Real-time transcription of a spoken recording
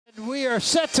are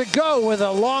set to go with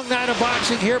a long night of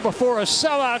boxing here before a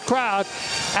sellout crowd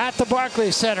at the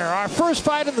Barclays Center. Our first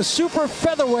fight in the super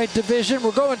featherweight division.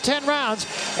 We're going 10 rounds.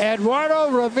 Eduardo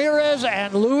Ramírez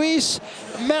and Luis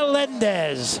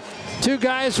Melendez. Two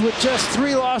guys with just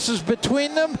 3 losses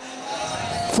between them.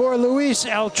 For Luis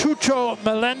El Chucho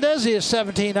Meléndez, he is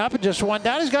 17 up and just 1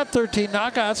 down. He's got 13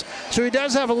 knockouts, so he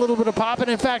does have a little bit of pop.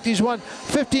 And in fact, he's won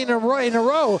 15 in a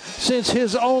row since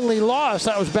his only loss.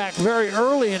 That was back very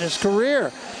early in his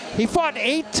career. He fought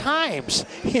 8 times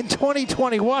in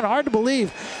 2021, hard to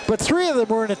believe, but 3 of them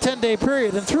were in a 10-day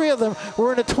period, and 3 of them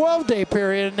were in a 12-day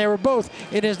period, and they were both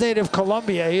in his native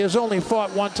Colombia. He has only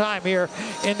fought 1 time here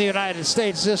in the United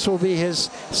States. This will be his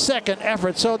 2nd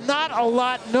effort, so not a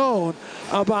lot known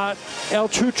about El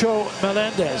Chucho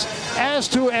Meléndez. As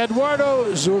to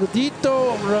Eduardo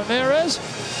Zurdito Ramirez,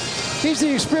 he's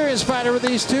the experienced fighter of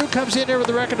these two. Comes in here with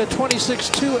a record of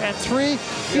 26-2-3.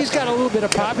 He's got a little bit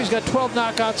of pop. He's got 12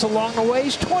 knockouts along the way.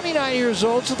 He's 29 years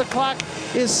old, so the clock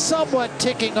is somewhat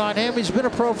ticking on him. He's been a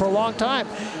pro for a long time.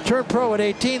 Turned pro at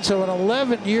 18, so an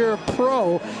 11-year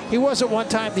pro. He was at one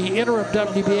time the interim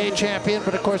WBA champion,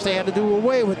 but of course they had to do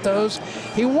away with those.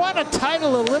 He won a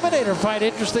title eliminator fight,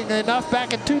 interestingly enough,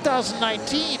 back in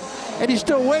 2019. And he's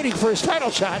still waiting for his title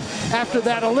shot after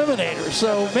that eliminator.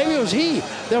 So maybe it was he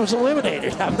that was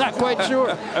eliminated. I'm not quite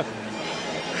sure.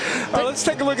 Let's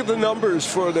take a look at the numbers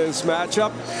for this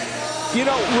matchup. You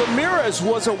know, Ramirez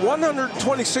was a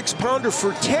 126-pounder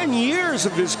for 10 years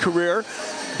of his career,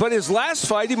 but his last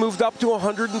fight he moved up to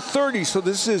 130. So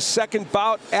this is his 2nd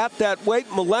bout at that weight.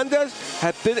 Melendez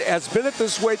has been at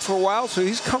this weight for a while, so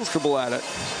he's comfortable at it.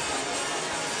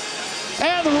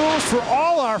 And the rules for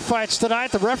all our fights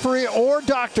tonight: the referee or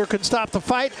doctor can stop the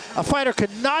fight. A fighter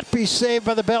cannot be saved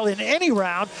by the bell in any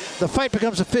round. The fight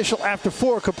becomes official after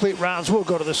 4 complete rounds. We'll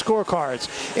go to the scorecards.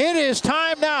 It is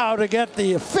time now to get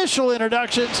the official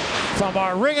introductions from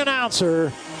our ring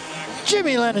announcer,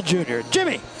 Jimmy Lennon Jr.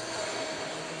 Jimmy.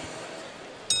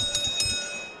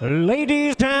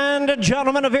 Ladies and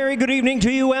gentlemen, a very good evening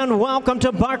to you and welcome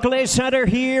to Barclays Center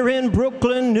here in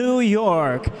Brooklyn, New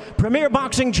York. Premier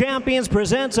Boxing Champions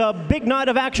presents a big night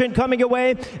of action coming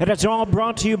away, and it's all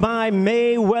brought to you by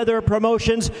Mayweather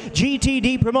Promotions,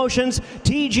 GTD Promotions,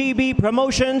 TGB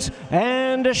Promotions,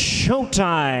 and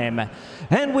Showtime.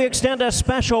 And we extend a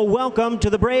special welcome to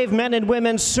the brave men and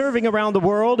women serving around the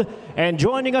world and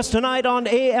joining us tonight on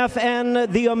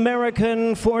AFN, the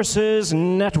American Forces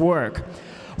Network.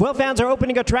 Well, fans, our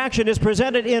opening attraction is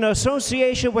presented in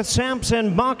association with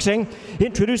Samson Boxing.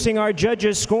 Introducing our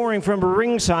judges scoring from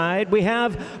ringside, we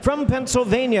have from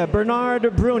Pennsylvania,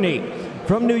 Bernard Bruni,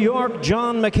 from New York,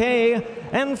 John McKay,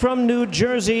 and from New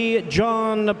Jersey,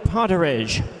 John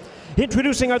Potteridge.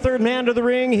 Introducing our 3rd man to the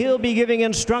ring, he'll be giving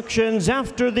instructions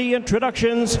after the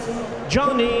introductions,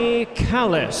 Johnny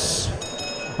Callis.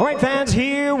 All right, fans,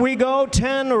 here we go.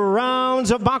 10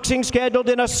 rounds of boxing scheduled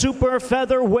in a super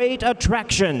featherweight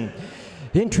attraction.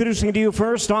 Introducing to you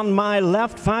first on my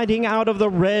left, fighting out of the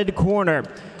red corner.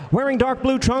 Wearing dark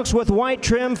blue trunks with white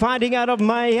trim, fighting out of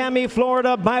Miami,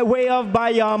 Florida, by way of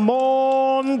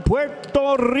Bayamón,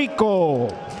 Puerto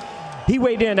Rico. He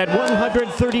weighed in at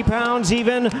 130 pounds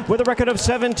even, with a record of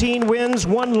 17 wins,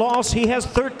 1 loss. He has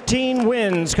 13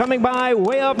 wins. Coming by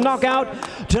way of knockout,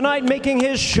 tonight making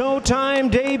his Showtime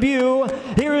debut,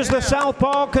 here is the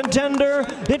southpaw contender,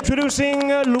 introducing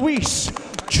Luis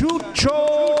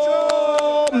Chucho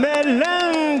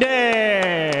Meléndez.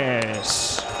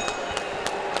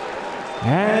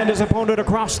 And his opponent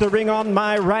across the ring on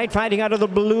my right, fighting out of the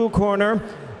blue corner,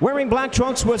 wearing black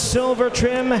trunks with silver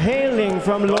trim, hailing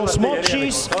from Los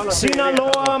Mochis,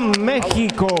 Sinaloa,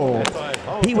 Mexico.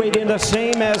 He weighed in the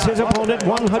same as his opponent,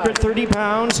 130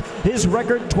 pounds. His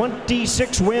record,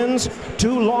 26 wins,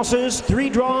 2 losses, 3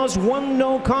 draws, 1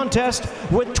 no contest,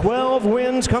 with 12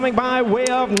 wins. Coming by way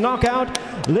of knockout,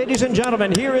 ladies and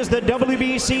gentlemen, here is the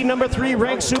WBC number 3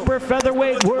 ranked super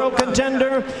featherweight world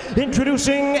contender,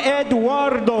 introducing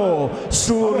Eduardo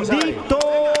Zurdito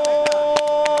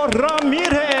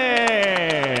Ramirez.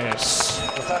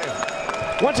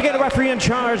 Once again, the referee in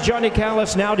charge, Johnny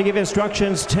Callis, now to give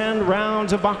instructions. 10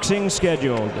 rounds of boxing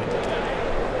scheduled.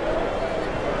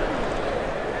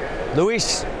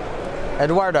 Luis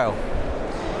Eduardo.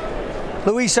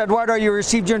 Luis Eduardo, you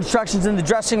received your instructions in the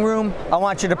dressing room. I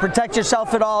want you to protect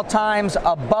yourself at all times.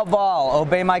 Above all,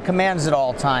 obey my commands at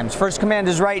all times. First command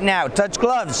is right now. Touch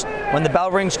gloves. When the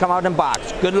bell rings, come out and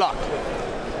box. Good luck.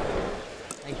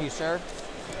 Thank you, sir.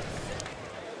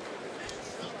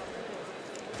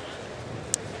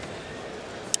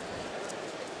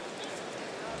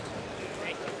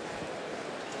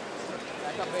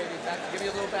 Back up, baby. Back. Give me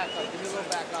a little back up. Give me a little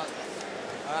back up.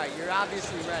 All right, you're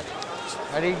obviously ready.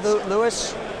 Ready,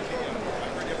 Lewis?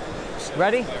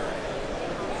 Ready?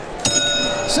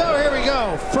 So here we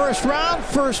go. First round,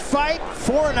 first fight,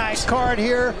 4-night card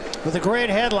here with a great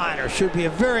headliner. Should be a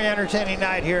very entertaining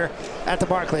night here at the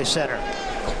Barclays Center.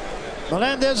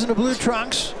 Melendez in the blue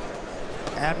trunks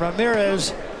and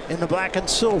Ramirez in the black and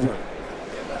silver.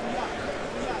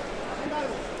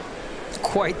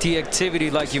 Quite the activity,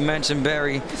 like you mentioned,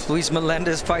 Barry. Luis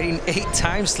Melendez fighting 8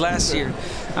 times last year.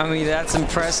 I mean, that's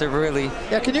impressive, really.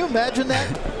 Yeah, can you imagine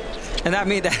that? And I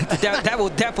mean, that will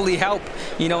definitely help,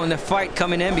 you know, in the fight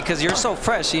coming in, because you're so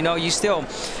fresh, you know. You still,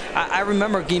 I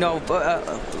remember, you know,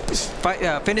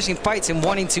 finishing fights and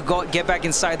wanting to get back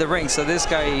inside the ring. So this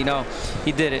guy, you know,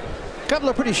 he did it. A couple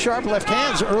of pretty sharp left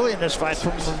hands early in this fight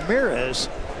from Ramirez.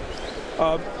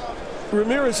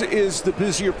 Ramirez is the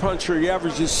busier puncher. He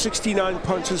averages 69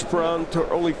 punches per round to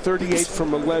only 38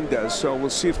 from Melendez. So we'll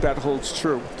see if that holds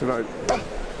true tonight.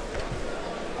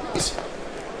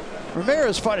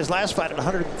 Ramirez fought his last fight at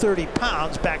 130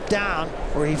 pounds, back down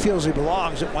where he feels he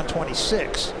belongs at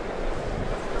 126.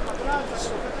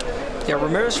 Yeah,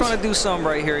 Ramirez trying to do something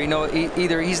right here. You know,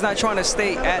 either he's not trying to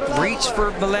stay at reach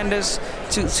for Melendez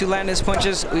to land his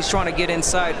punches, or he's trying to get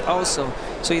inside also.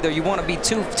 So either you want to be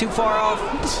too far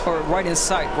off or right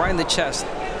inside, right in the chest.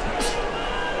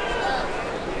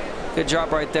 Good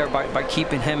job right there by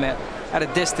keeping him at a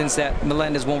distance that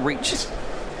Melendez won't reach.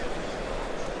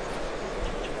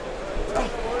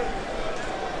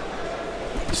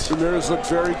 Ramirez looked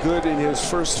very good in his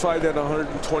first fight at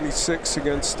 126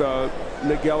 against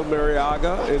Miguel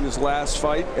Mariaga in his last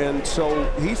fight, and so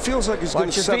he feels like he's going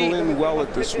to settle in well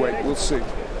at this weight. We'll see.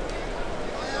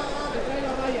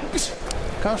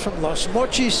 Comes from Los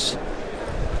Mochis,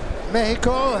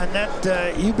 Mexico, and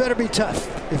that you better be tough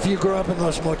if you grow up in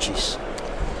Los Mochis.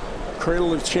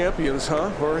 Cradle of champions, huh?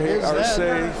 Jorge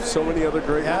Arce, so many other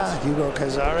great ones. Hugo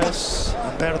Cazares,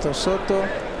 Humberto Soto.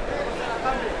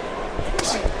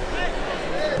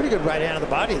 Pretty good right hand on the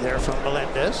body there from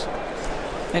Melendez.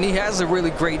 And he has a really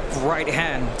great right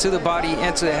hand to the body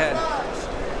and to the head.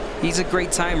 He's a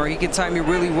great timer. He can time you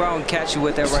really well and catch you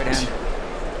with that right hand.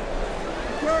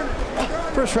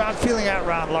 First round, feeling out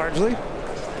round largely.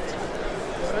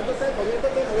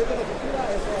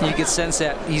 You can sense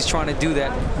that he's trying to do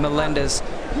that. Melendez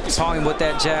pawing with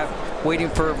that jab, waiting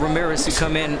for Ramirez to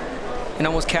come in and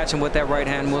almost catch him with that right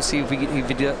hand. We'll see if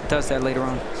he does that later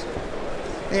on.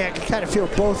 Yeah, I can kind of feel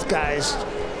both guys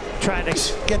trying to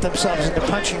get themselves into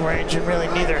punching range, and really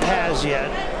neither has yet.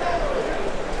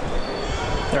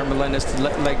 There, Melendez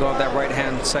let go of that right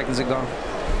hand seconds ago.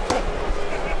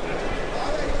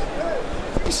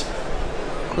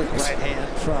 Quick right hand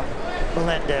from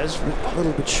Melendez, a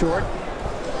little bit short.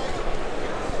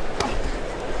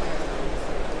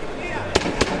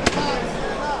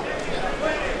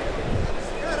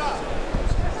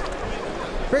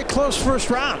 Very close first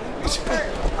round.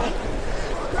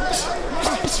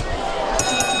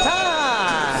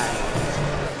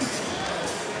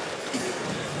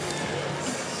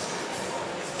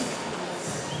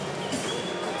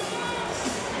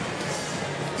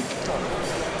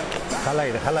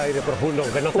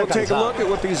 We'll take a look at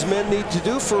what these men need to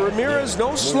do. For Ramirez,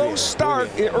 no slow start.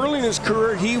 Early in his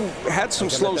career, he had some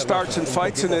slow starts in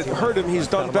fights, and it hurt him. He's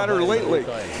done better lately.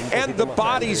 And the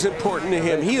body's important to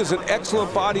him. He is an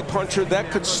excellent body puncher.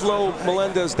 That could slow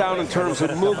Melendez down in terms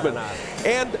of movement.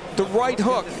 And the right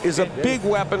hook is a big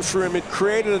weapon for him. It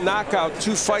created a knockout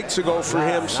 2 fights ago for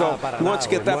him, so he wants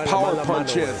to get that power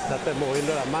punch in.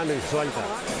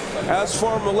 As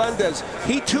for Melendez,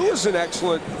 he too is an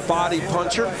excellent body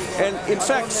puncher, and in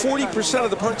fact 40%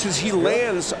 of the punches he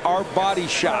lands are body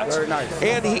shots.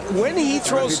 And when he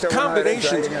throws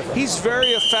combinations, he's very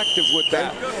effective with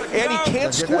that. And he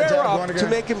can't square up to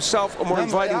make himself a more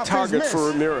inviting target for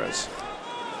Ramirez.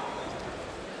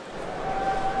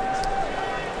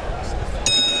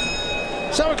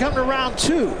 So we come to round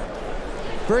 2.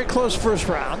 Very close first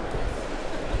round.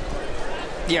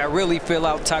 Yeah, really fill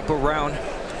out type of round.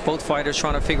 Both fighters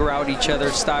trying to figure out each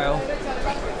other's style.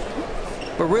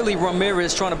 But really,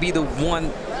 Ramirez trying to be the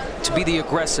one to be the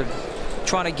aggressive,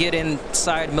 trying to get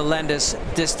inside Melendez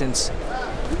distance.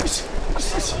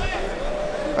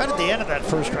 Right at the end of that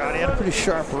first round, he had a pretty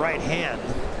sharp right hand.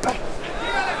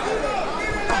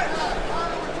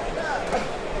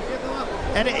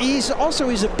 And he's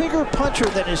a bigger puncher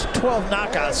than his 12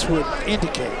 knockouts would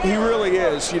indicate. He really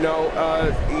is. You know,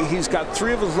 he's got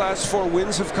 3 of his last 4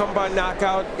 wins have come by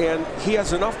knockout, and he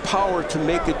has enough power to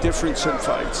make a difference in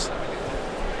fights.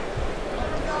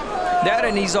 That,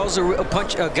 and he's also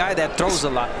a guy that throws a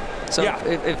lot. So yeah,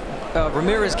 if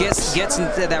Ramirez gets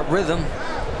into that rhythm,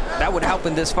 that would help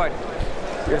in this fight.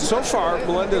 Yeah, so far,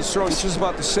 Melendez is throwing just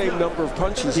about the same number of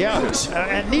punches. Yeah,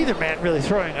 and neither man really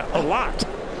throwing a lot.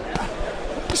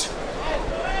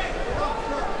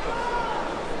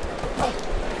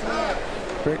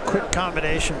 Very quick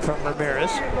combination from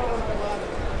Ramirez.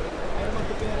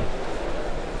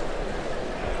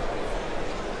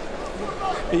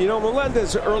 You know,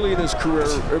 Melendez early in his career,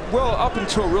 well, up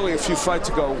until really a few fights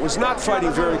ago, was not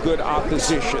fighting very good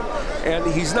opposition. And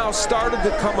he's now started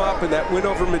to come up, and that win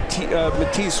over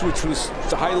Matisse, which was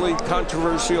highly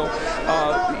controversial,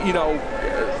 you know,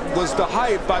 was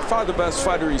by far the best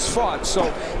fighter he's fought.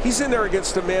 So he's in there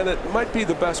against a man that might be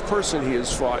the best person he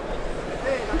has fought.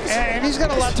 And he's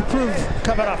got a lot to prove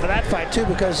coming off of that fight, too,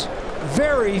 because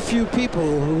very few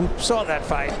people who saw that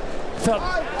fight felt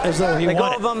as though he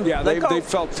won it. Yeah, they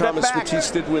felt Thomas Matisse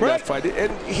did win that fight.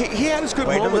 And he had his good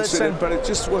moments in it, but it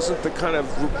just wasn't the kind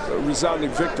of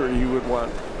resounding victory you would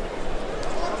want.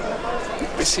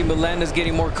 I see Melendez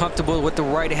getting more comfortable with the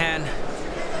right hand,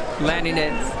 landing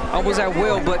it almost at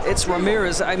will, but it's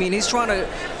Ramirez. I mean, he's trying to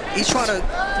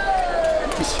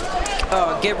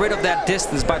get rid of that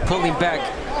distance by pulling back.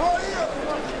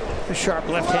 A sharp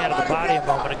left hand to the body a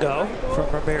moment ago from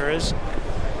Ramirez.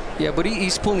 Yeah, but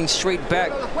he's pulling straight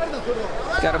back.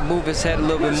 Got to move his head a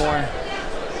little bit more.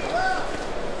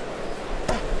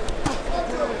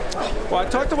 Well, I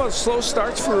talked about slow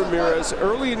starts for Ramirez.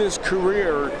 Early in his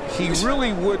career, he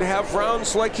really would have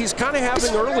rounds like he's kind of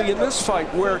having early in this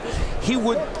fight, where he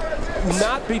would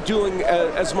not be doing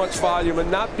as much volume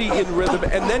and not be in rhythm,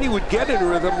 and then he would get in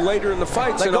rhythm later in the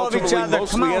fights and ultimately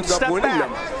mostly end up winning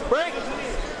them. Break.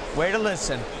 Way to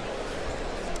listen.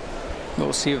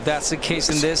 We'll see if that's the case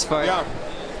in this fight. Yeah.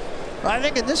 I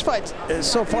think in this fight,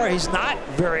 so far, he's not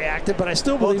very active, but I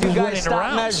still believe he's winning the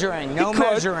rounds. Measuring. No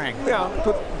measuring. Yeah,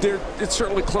 but it's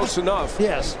certainly close enough.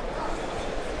 Yes.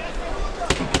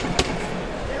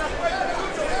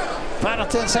 Final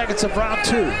 10 seconds of round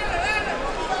 2.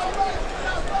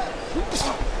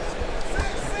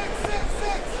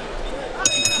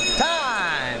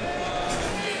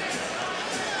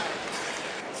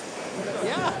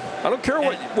 I don't care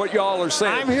what y'all are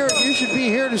saying. I'm here. You should be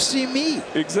here to see me.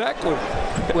 Exactly.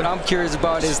 What I'm curious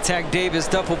about is Tank Davis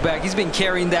duffel bag. He's been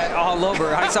carrying that all over.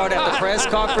 I saw it at the press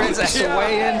conference, at the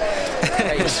weigh-in.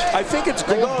 I think it's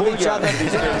gold bullion. Yeah,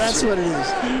 that's what it is.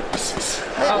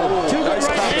 Two good nice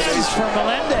right hands from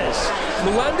Melendez.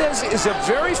 Melendez is a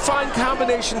very fine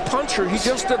combination puncher. He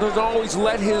just doesn't always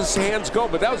let his hands go,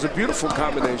 but that was a beautiful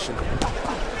combination.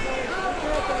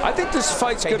 I think this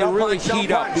fight's going to really heat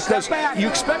up because you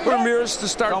expect Ramirez to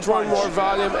start throwing more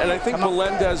volume, and I think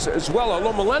Melendez as well.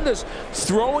 Although Melendez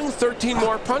throwing 13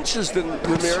 more punches than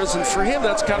Ramirez, and for him,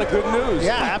 that's kind of good news.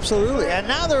 Yeah, absolutely. And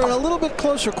now they're in a little bit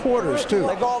closer quarters, too.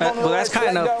 Well, that's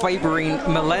kind of favoring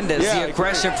Melendez, the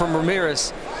aggression from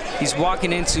Ramirez. He's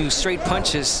walking into straight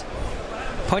punches.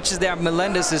 Punches that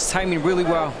Melendez is timing really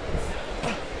well.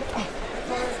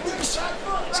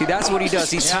 See, that's what he does.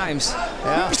 He times.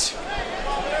 Yeah.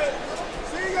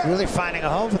 Really finding a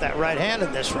home for that right hand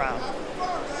in this round.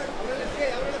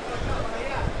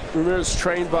 Ramirez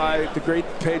trained by the great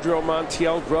Pedro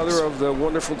Montiel, brother of the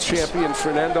wonderful champion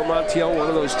Fernando Montiel, one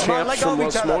of those champs from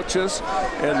Los Mochas,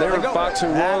 and they're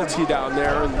boxing royalty down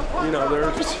there, and you know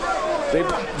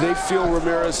they feel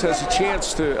Ramirez has a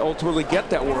chance to ultimately get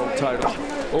that world title.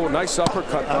 Oh, nice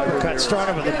uppercut by Ramirez.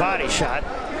 Started with a body shot.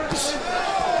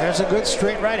 There's a good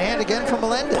straight right hand again from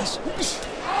Melendez.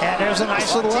 And there's a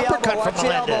nice little uppercut from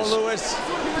Melendez.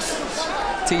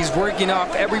 So he's working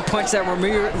off every punch that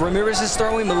Ramirez is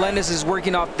throwing. Melendez is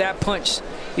working off that punch.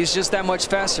 He's just that much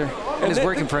faster, and it's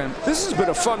working for him. This has been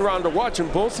a fun round to watch,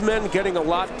 and both men getting a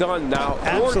lot done now,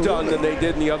 more done than they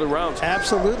did in the other rounds.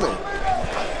 Absolutely.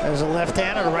 There's a left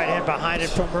hand and a right hand behind it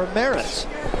from Ramirez.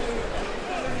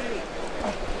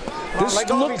 This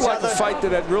looked like a fight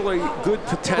that had really good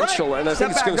potential, and I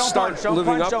think it's going to start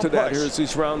living up to that here as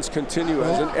these rounds continue,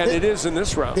 and it is in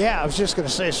this round. Yeah, I was just going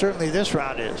to say, certainly this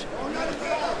round is.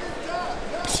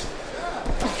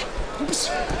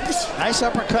 Nice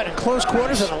uppercut in close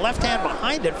quarters and a left hand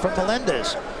behind it from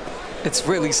Melendez. It's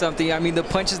really something. I mean, the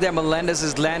punches that Melendez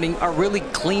is landing are really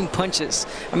clean punches.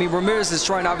 I mean, Ramirez is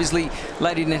trying, obviously,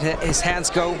 letting his hands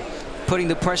go, putting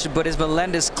the pressure, but it's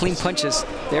Melendez clean punches.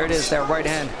 There it is, that right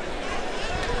hand.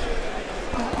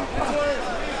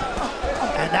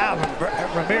 And now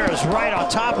Ramirez right on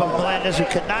top of Melendez, who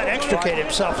could not extricate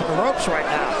himself from the ropes right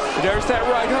now. There's that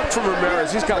right hook from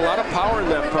Ramirez. He's got a lot of power in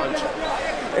that punch.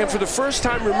 And for the first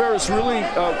time, Ramirez really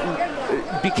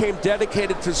became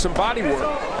dedicated to some body work.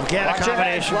 Again, a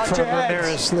combination from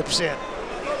Ramirez slips in.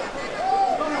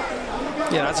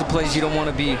 Yeah, that's a place you don't want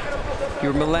to be.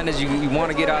 You're Melendez, you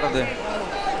want to get out of the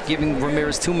giving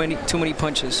Ramirez too many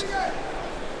punches.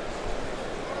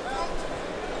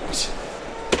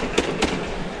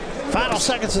 Final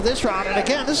seconds of this round, and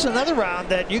again, this is another round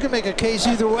that you can make a case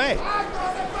either way.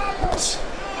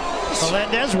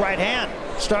 Melendez, right hand.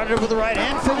 Started with the right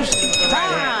hand, finished with the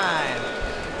right hand.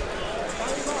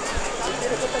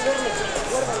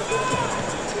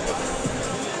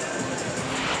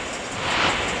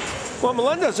 Well,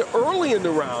 Melendez early in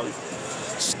the round,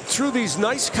 through these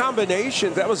nice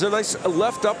combinations, that was a nice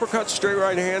left uppercut, straight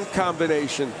right hand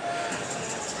combination.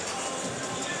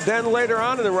 Then later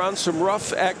on in the round, some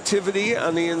rough activity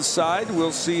on the inside.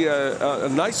 We'll see a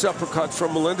nice uppercut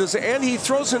from Melendez, and he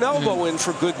throws an elbow in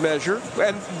for good measure.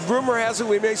 And rumor has it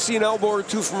we may see an elbow or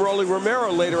two from Rolly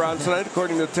Romero later on tonight,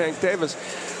 according to Tank Davis.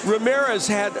 Ramirez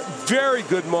had very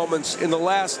good moments in the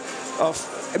last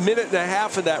minute and a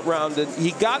half of that round, and he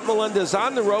got Melendez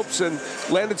on the ropes and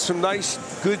landed some nice,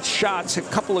 good shots, a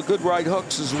couple of good right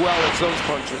hooks as well as those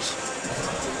punches.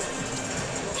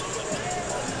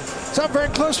 It's a very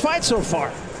close fight so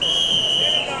far.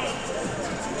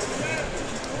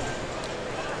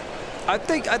 I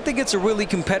think it's a really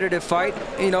competitive fight,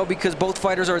 you know, because both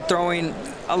fighters are throwing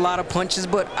a lot of punches,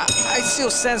 but I still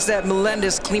sense that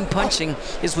Melendez clean punching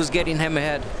is what's getting him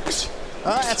ahead.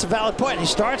 That's a valid point. He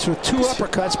starts with 2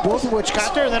 uppercuts, both of which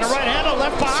got there, and then a right hand, a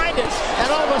left behind it.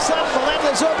 And all of a sudden,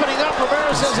 Melendez opening up.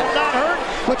 Ramirez says, I'm not hurt,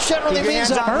 which generally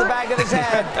means I'm hurt. The back of his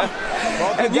head.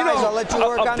 Well, and you know, I'll let you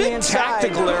work on the inside.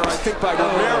 Tactical error, I think, by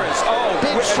Ramirez.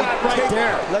 Big shot right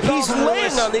there. He's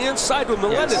laying on the inside with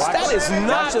Melendez. That is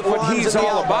not what he's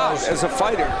all about as a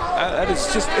fighter. That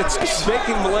is just, it's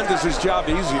making Melendez's job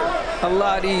easier. A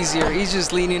lot easier. He's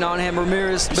just leaning on him.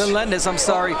 Melendez, I'm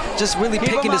sorry, just really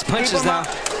picking his punches now.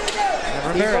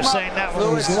 And Ramirez saying that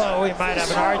one was low. He might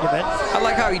have an argument. I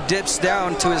like how he dips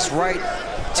down to his right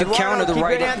to counter the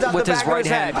right with his right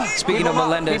hand. Speaking of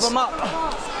Melendez. Keep him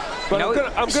up. But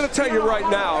I'm going to tell you right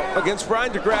now, against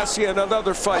Brian DeGracia and on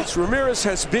other fights, Ramirez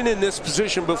has been in this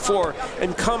position before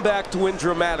and come back to win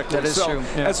dramatically. That is true.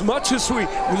 Yeah. As much as we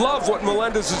love what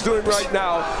Melendez is doing right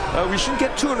now, we shouldn't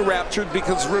get too enraptured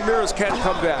because Ramirez can't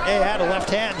come back. He had a left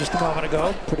hand just a moment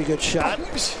ago. Pretty good shot.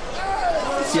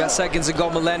 Yeah, seconds ago,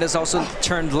 Melendez also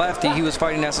turned lefty. He was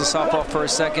fighting as a southpaw for a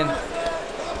second.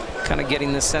 Kind of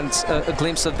getting the sense, a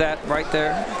glimpse of that right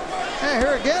there. Yeah,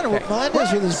 here again, with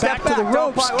Melendez with his back to the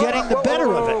ropes, getting the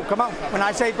better of it. Come on, when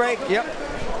I say break, yep.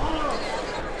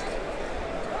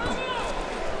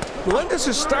 Melendez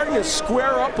is starting to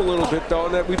square up a little bit, though,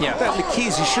 and we put that in the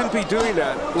keys. He shouldn't be doing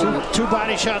that. Two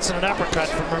body shots and an uppercut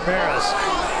from Ramirez.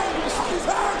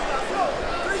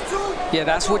 Yeah,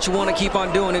 that's what you want to keep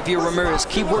on doing if you're Ramirez.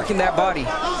 Keep working that body.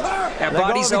 That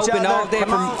body's open all day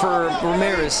for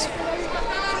Ramirez.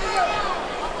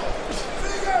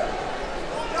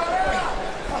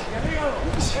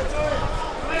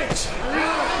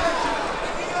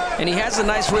 And he has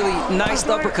a really nice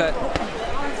uppercut.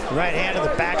 Right hand to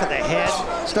the back of the head.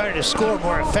 Starting to score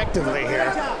more effectively here.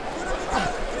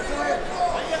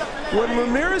 When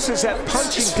Ramirez is at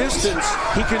punching distance,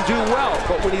 he can do well.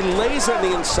 But when he lays on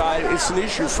the inside, it's an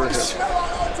issue for him.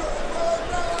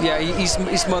 Yeah, he's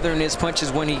smothering his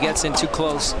punches when he gets in too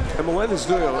close. And Melendez is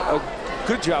doing a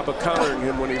good job of countering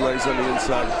him when he lays on the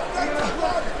inside.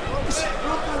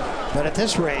 But at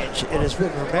this range, it has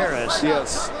been Ramirez.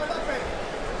 Yes.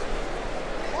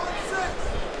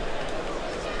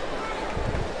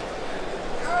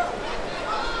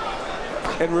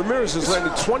 And Ramirez has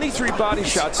landed 23 body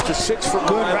shots to 6 from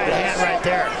Good right hand right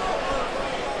there.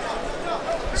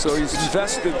 So he's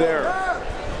invested there.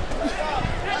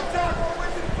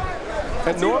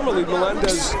 And normally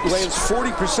Melendez lands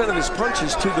 40% of his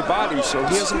punches to the body, so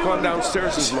he hasn't gone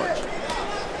downstairs as much.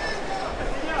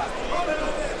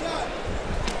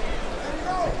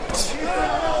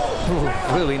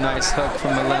 Ooh, really nice hook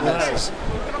from Melendez.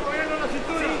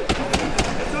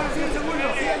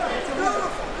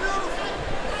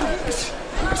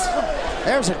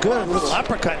 There's a good little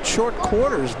uppercut, short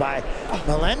quarters by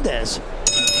Melendez.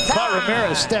 Caught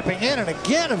Ramirez stepping in, and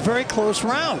again, a very close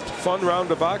round. Fun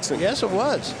round of boxing. Yes, it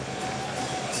was.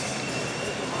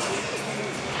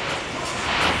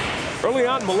 Early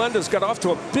on, Melendez got off to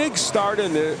a big start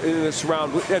in this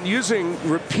round and using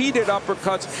repeated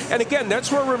uppercuts. And again,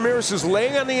 that's where Ramirez is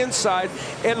laying on the inside,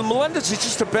 and Melendez is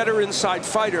just a better inside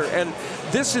fighter. And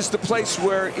this is the place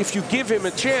where if you give him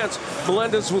a chance,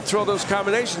 Melendez will throw those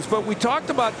combinations. But we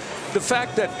talked about the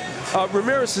fact that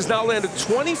Ramirez has now landed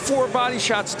 24 body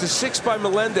shots to 6 by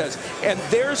Melendez. And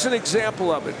there's an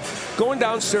example of it. Going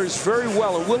downstairs very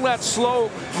well. And will that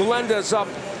slow Melendez up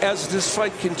as this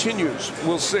fight continues?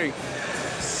 We'll see.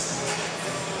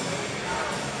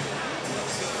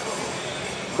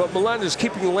 but Melendez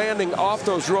keeping landing off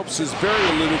those ropes as Barry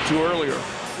alluded to earlier.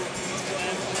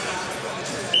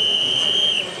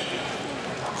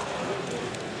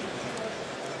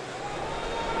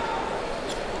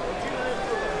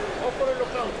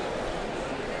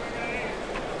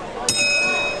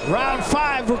 Round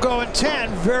 5, we're going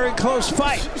 10. Very close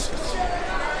fight.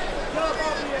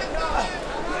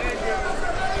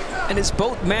 And it's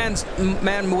both man,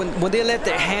 when they let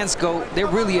their hands go, they're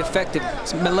really effective.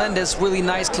 Melendez, really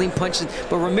nice, clean punches.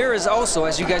 But Ramirez also,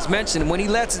 as you guys mentioned, when he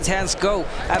lets his hands go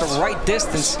at a right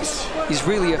distance, he's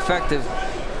really effective.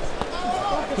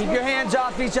 Keep your hands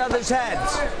off each other's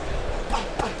heads.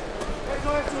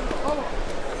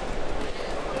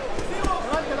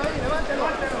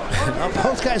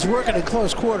 Both guys working in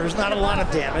close quarters, not a lot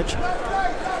of damage.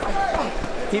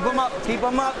 Keep him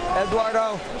up,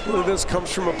 Eduardo. Well, this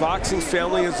comes from a boxing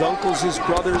family. His uncles, his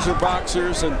brothers are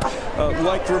boxers, and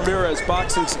like Ramirez,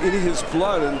 boxing's in his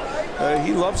blood, and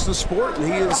he loves the sport, and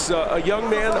he is a young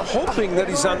man hoping that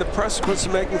he's on the precipice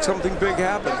of making something big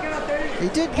happen. He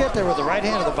did get there with the right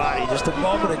hand of the body just a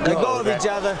moment ago. They go with each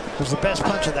other. It was the best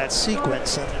punch of that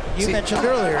sequence. And you mentioned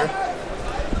earlier,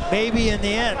 maybe in the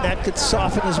end that could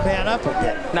soften his man up a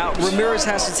bit. Now Ramirez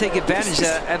has to take advantage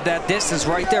at that distance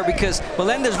right there, because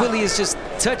Melendez really is just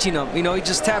touching him. You know, he's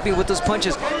just tapping with those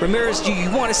punches. Ramirez, you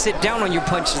want to sit down on your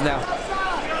punches now.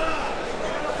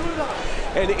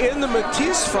 And in the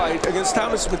Matisse fight against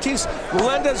Thomas Matisse,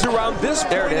 Melendez around this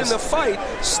point in the fight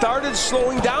started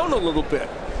slowing down a little bit.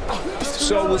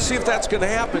 So we'll see if that's going to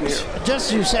happen here. Just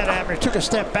as you said, Abner took a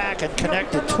step back and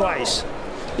connected twice.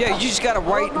 Yeah, you just got to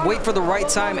wait for the right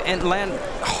time and land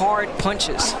hard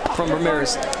punches from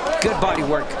Ramirez. Good body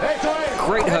work.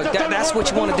 Great hook. That's what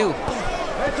you want to do.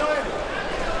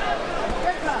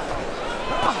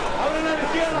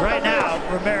 Right now,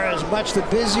 Ramirez much the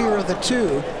busier of the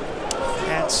two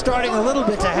and starting a little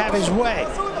bit to have his way.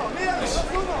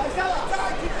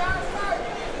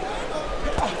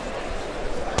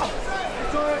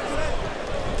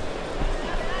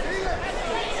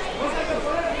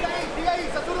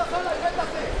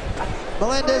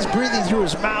 Melendez breathing through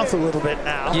his mouth a little bit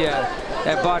now. Yeah,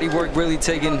 that body work really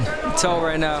taking a toll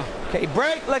right now. Okay,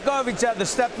 break, let go of each other.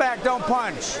 Step back, don't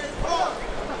punch.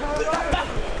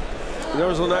 There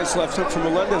was a nice left hook from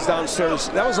Melendez downstairs.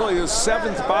 That was only his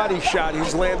 7th body shot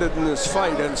he's landed in this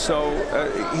fight, and so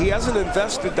he hasn't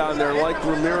invested down there like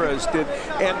Ramirez did.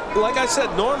 And like I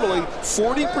said, normally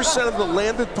 40% of the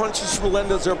landed punches from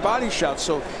Melendez are body shots,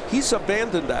 so he's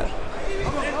abandoned that.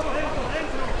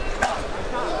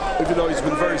 Even though he's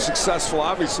been very successful,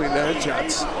 obviously, in the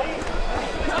headshots.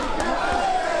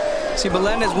 See,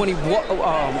 Melendez, when he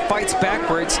fights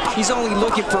backwards, he's only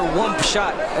looking for one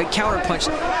shot, a counter punch.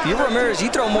 If you're Ramirez,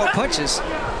 you throw more punches,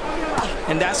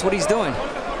 and that's what he's doing.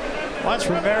 Wants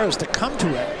Ramirez to come to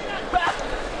him.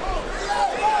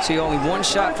 See, only one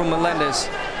shot from Melendez.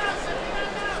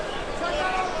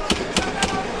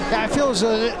 Yeah, I feel as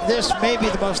though this may be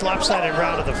the most lopsided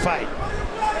round of the fight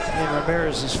in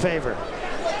Ramirez's favor.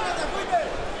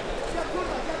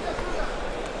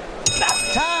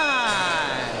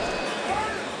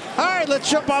 Let's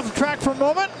jump off the track for a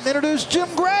moment and introduce Jim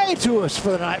Gray to us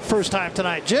for the first time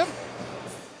tonight. Jim?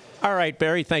 All right,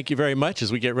 Barry, thank you very much.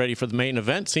 As we get ready for the main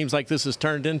event, seems like this has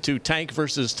turned into Tank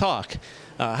versus Talk.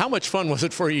 How much fun was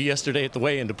it for you yesterday at the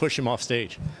weigh-in to push him off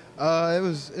stage? It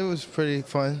was pretty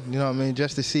fun, you know what I mean,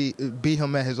 just to beat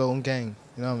him at his own game,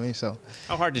 you know what I mean, so.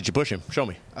 How hard did you push him? Show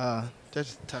me.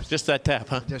 Just that tap,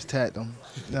 huh? Just tapped him,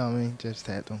 you know what I mean, just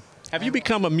tapped him. Have you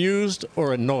become amused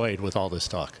or annoyed with all this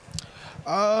talk?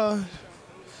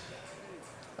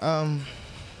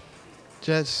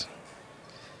 Just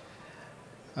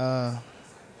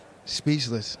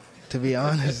speechless, to be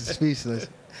honest. Speechless.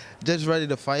 Just ready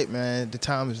to fight, man. The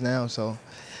time is now, so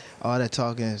all that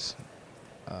talking is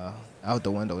out the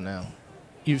window now.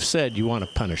 You've said you want to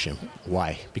punish him.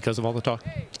 Why? Because of all the talk?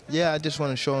 Yeah, I just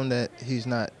want to show him that he's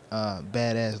not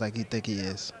badass like he think he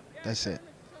is. That's it.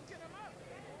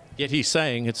 Yet he's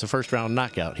saying it's a first-round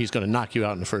knockout. He's going to knock you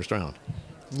out in the first round.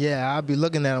 Yeah, I'll be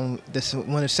looking at him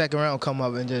when the second round come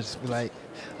up and just be like,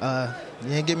 you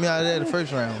didn't get me out of there the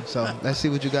first round. So let's see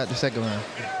what you got the second round.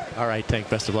 All right, Tank,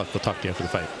 best of luck. We'll talk to you after the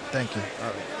fight. Thank you.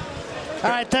 All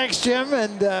right, thanks, Jim.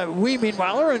 And we,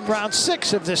 meanwhile, are in round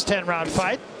 6 of this 10-round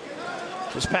fight.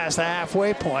 Just past the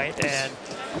halfway point. And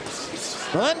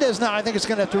Melendez now, I think, is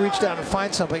going to have to reach down and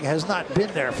find something. Has not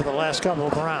been there for the last couple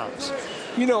of rounds.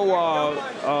 You know,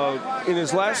 in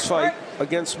his last fight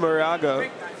against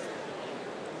Mariaga,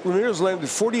 Ramirez landed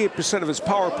 48% of his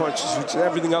power punches, which is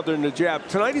everything other than the jab.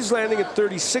 Tonight he's landing at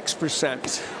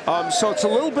 36%. So it's a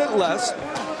little bit less.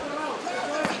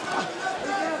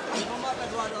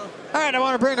 All right, I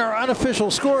want to bring our unofficial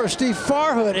scorer, Steve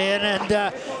Farhood, in,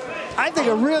 and I think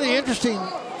a really interesting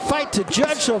fight to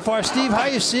judge so far. Steve, how are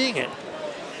you seeing it?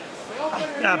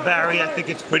 Yeah, Barry, I think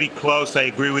it's pretty close. I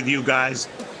agree with you guys.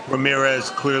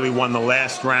 Ramirez clearly won the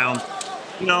last round.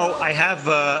 You know, I have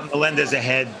Melendez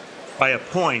ahead by a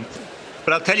point,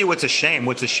 but I'll tell you what's a shame.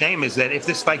 What's a shame is that if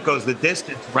this fight goes the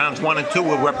distance, rounds 1 and 2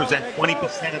 will represent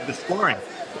 20% of the scoring.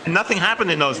 And nothing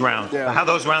happened in those rounds. Yeah. How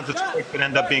those rounds are scored could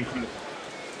end up being critical.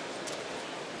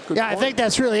 Yeah, I think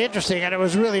that's really interesting, and it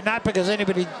was really not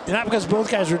because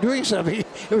both guys were doing something.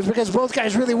 It was because both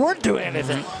guys really weren't doing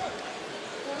anything.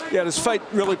 Yeah, this fight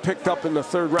really picked up in the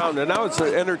 3rd round, and now it's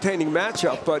an entertaining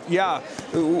matchup. But yeah,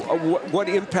 what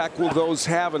impact will those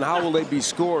have, and how will they be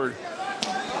scored?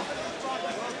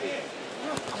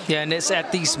 Yeah, and it's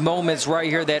at these moments right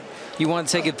here that you want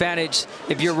to take advantage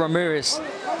if you're Ramirez.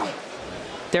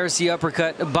 There's the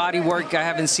uppercut, the body work. I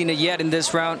haven't seen it yet in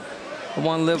this round. I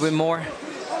want a little bit more.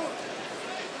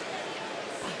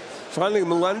 Finally,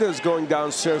 Melendez going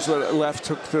downstairs with a left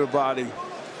hook to the body.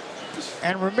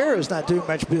 And Ramirez not doing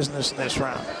much business in this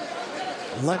round.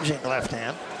 Lunging left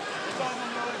hand.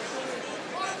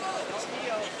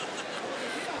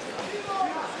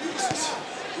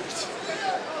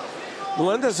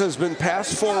 Melendez has been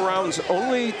past 4 rounds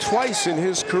only twice in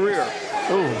his career.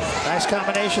 Ooh, nice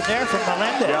combination there from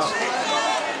Melendez.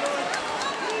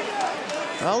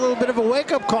 Yeah. A little bit of a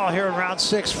wake-up call here in round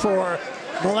 6 for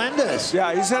Melendez.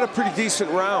 Yeah, he's had a pretty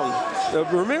decent round.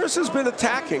 Ramirez has been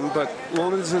attacking, but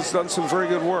Melendez has done some very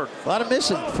good work. A lot of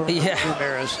missing from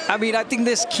Ramirez. I mean, I think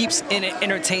this keeps an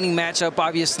entertaining matchup,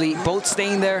 obviously. Both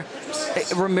staying there.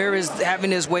 Ramirez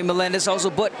having his way, Melendez also.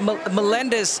 But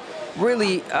Melendez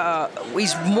really,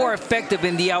 he's more effective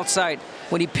in the outside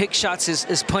when he pick shots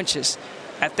his punches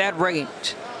at that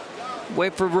range.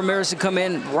 Wait for Ramirez to come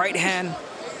in, right hand,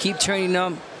 keep turning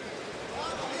them.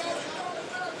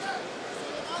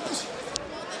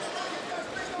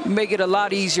 Make it a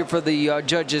lot easier for the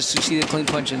judges to see the clean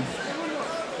punching.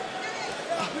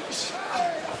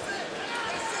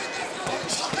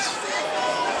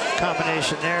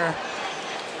 Combination there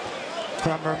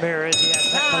from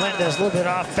Ramirez. Yeah, Melendez a little bit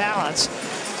off balance.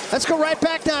 Let's go right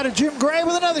back now to Jim Gray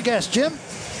with another guest. Jim.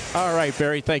 All right,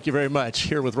 Barry, thank you very much.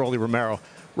 Here with Rolly Romero.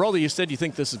 Rolly, you said you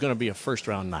think this is going to be a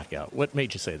first-round knockout. What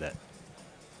made you say that?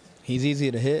 He's easy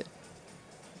to hit.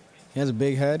 He has a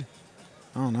big head.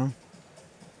 I don't know.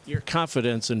 Your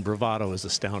confidence and bravado is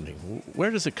astounding.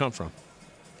 Where does it come from?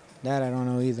 That I don't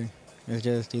know either. It's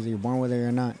just either you're born with it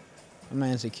or not. I'm not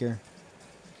insecure.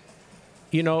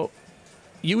 You know,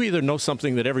 you either know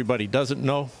something that everybody doesn't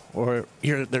know, or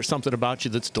there's something about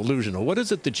you that's delusional. What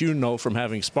is it that you know from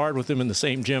having sparred with him in the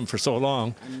same gym for so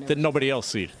long that nobody else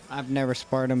sees? I've never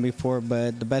sparred him before,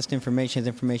 but the best information is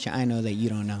information I know that you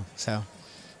don't know. So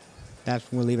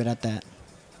we'll leave it at that.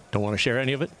 Don't want to share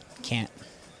any of it? Can't.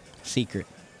 Secret.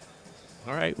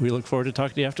 All right, we look forward to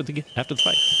talking to you after the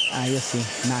fight. You'll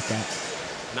see. Knockout.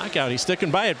 Knockout. He's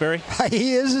sticking by it, Barry.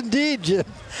 He is indeed, Jim.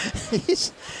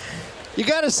 You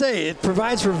got to say, it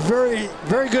provides for very,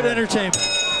 very good entertainment.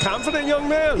 Confident young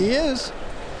man. He is.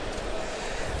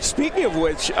 Speaking of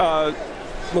which,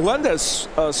 Melendez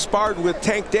sparred with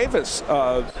Tank Davis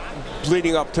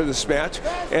leading up to this match,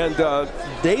 and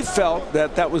they felt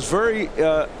that was very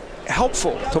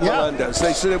helpful to Melendez.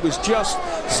 They said it was just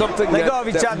something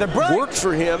that worked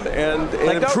for him and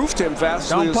improved him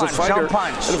vastly as a fighter.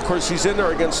 And of course, he's in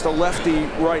there against a lefty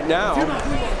right now.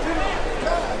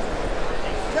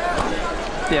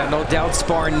 Yeah, no doubt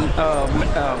sparring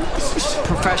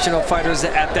professional fighters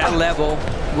at that level,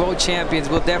 world champions,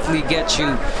 will definitely get you,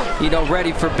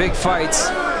 ready for big fights.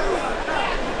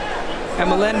 And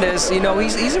Melendez,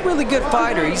 he's a really good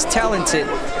fighter. He's talented.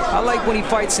 I like when he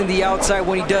fights in the outside,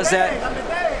 when he does that.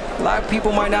 A lot of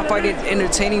people might not find it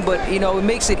entertaining, but, it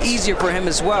makes it easier for him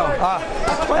as well.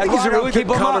 I think he's a really good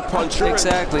counter-puncher.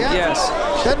 Exactly, yes.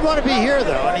 Doesn't want to be here,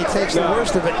 though, and he takes the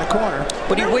worst of it in the corner.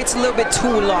 But he waits a little bit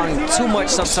too long, too much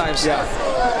sometimes. Yeah.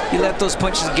 He let those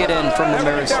punches get in from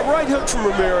Ramirez. That right hook from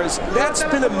Ramirez, that's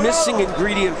been a missing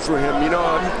ingredient for him.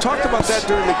 I talked about that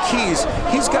during the keys.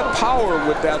 He's got power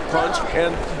with that punch,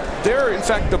 and there, in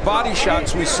fact, the body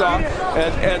shots we saw,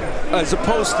 and as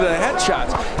opposed to the head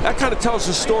shots. That kind of tells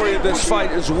the story of this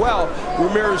fight as well.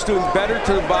 Ramirez doing better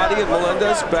to the body, and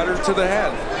Melendez better to the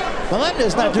head.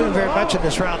 Melendez not doing very much in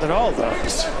this round at all, though.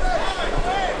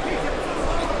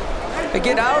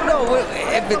 Again, I don't know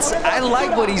if it's. I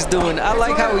like what he's doing. I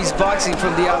like how he's boxing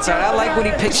from the outside. I like when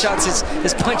he picks shots,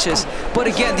 his punches. But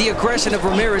again, the aggression of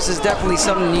Ramirez is definitely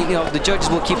something the judges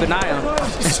will keep an eye on,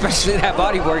 especially that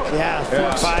body work. Yeah,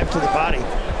 4-5 to the body.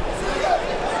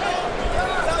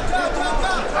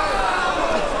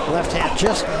 left hand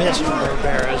just missed from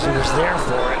Ramirez, who was there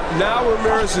for it. Now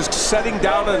Ramirez is setting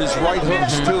down on his right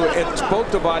hooks, too, and it's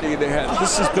both the body and the head.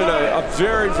 This has been a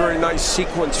very, very nice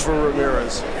sequence for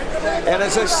Ramirez. And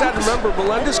as I said, remember,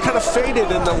 Melendez kind of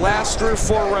faded in the last 3 or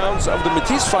 4 rounds of the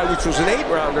Matisse fight, which was an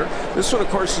 8-rounder. This one, of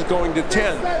course, is going to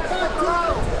 10.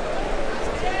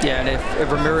 Yeah, and if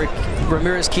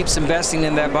Ramirez keeps investing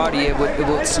in that body,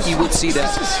 you would see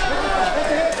that.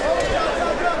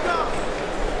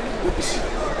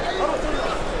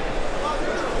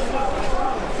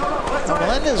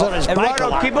 Melendez on his bike a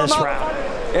lot this round.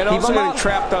 And also getting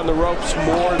trapped on the ropes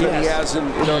more than he has in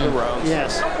other rounds.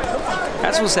 Yes.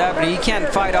 That's what's happening. He can't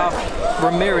fight off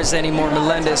Ramirez anymore,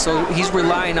 Melendez, so he's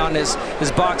relying on his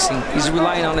boxing. He's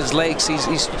relying on his legs.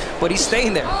 But he's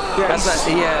staying there.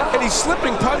 Yeah, and he's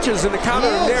slipping punches in the counter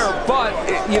in there, but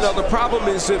the problem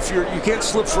is if you can't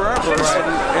slip forever,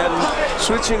 and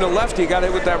switching to lefty, you got to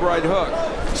hit with that right hook.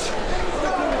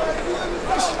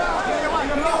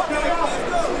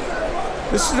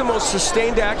 This is the most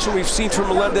sustained action we've seen from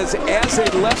Melendez as a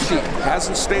lefty.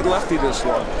 Hasn't stayed lefty this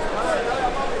long.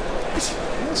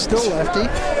 Still lefty.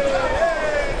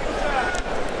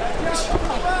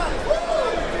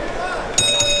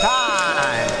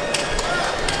 Time.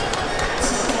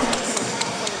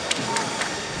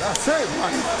 That's it,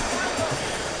 man.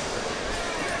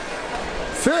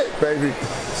 That's it, baby.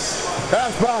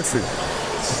 That's boxing.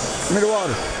 Give me the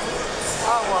water.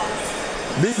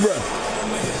 Deep breath.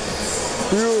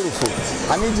 Beautiful.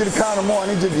 I need you to counter more. I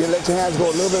need you to let your hands go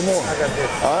a little bit more. I got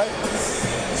this. All right?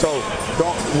 So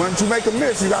once you make a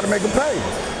miss, you got to make a pay.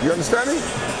 You understand me?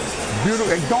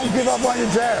 Beautiful. And don't give up on your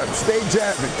jab. Stay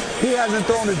jabbing. He hasn't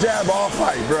thrown a jab all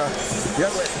fight, bro.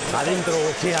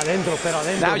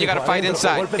 Now you got to fight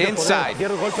inside.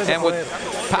 And with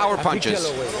power punches.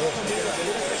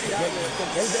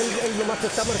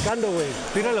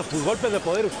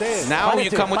 Now you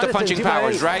come with the punching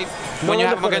powers, right? When you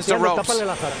have them against the ropes.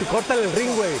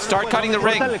 Start cutting the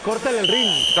ring.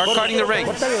 Start cutting the ring.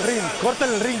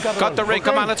 Cut the ring.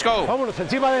 Come on, let's go.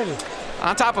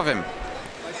 On top of him.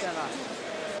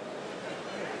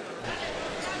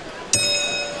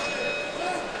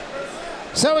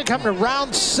 So we come to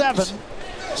round 7,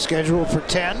 scheduled for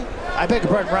 10. I beg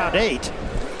your pardon, round 8.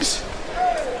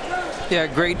 Yeah,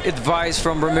 great advice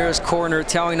from Ramirez corner,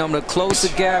 telling him to close the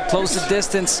gap, close the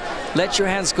distance, let your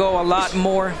hands go a lot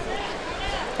more.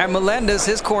 And Melendez,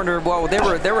 his corner, well, they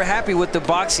were happy with the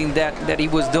boxing that he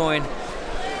was doing.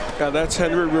 Yeah, that's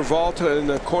Henry Rivalta in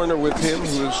the corner with him,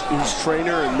 who's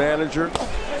trainer and manager.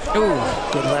 Ooh,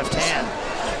 good left hand.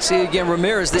 See, again,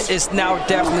 Ramirez is now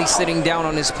definitely sitting down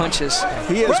on his punches.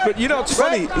 He is, but it's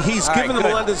funny. He's given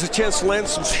Melendez a chance to land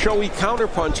some showy counter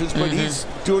punches, but he's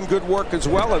doing good work as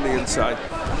well on the inside.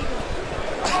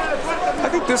 I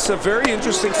think this is a very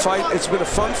interesting fight. It's been a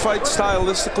fun fight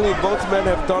stylistically. Both men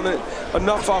have done it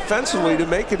enough offensively to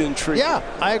make it intriguing. Yeah,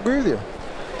 I agree with you.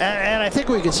 And I think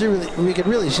we could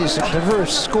really see some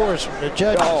diverse scores from the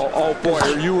judges. Oh boy,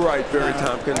 are you right, Barry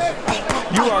Tompkins?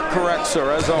 You are correct, sir,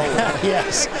 as always.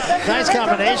 Yes, nice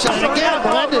combination. And again,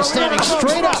 Melendez standing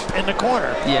straight up in the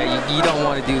corner. Yeah, you don't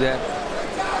want to do that.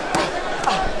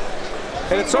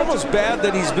 And it's almost bad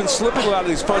that he's been slipping a lot of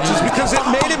these punches because it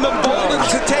made him emboldened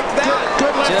to take that.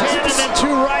 Good left hand and then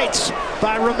 2 rights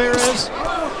by Ramirez.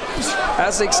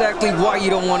 That's exactly why you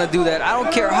don't want to do that. I don't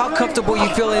care how comfortable you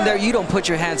feel in there, you don't put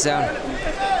your hands down.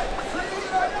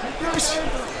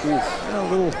 A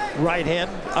little right hand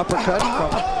uppercut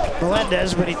from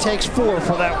Melendez, but he takes 4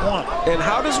 for that one. And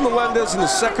how does Melendez in the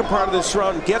second part of this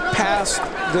round get past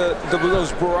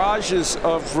those barrages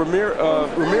of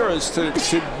Ramirez to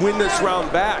win this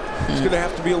round back? He's going to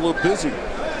have to be a little busy.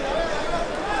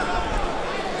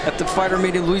 At the fighter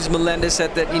meeting, Luis Melendez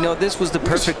said that this was the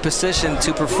perfect position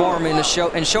to perform in the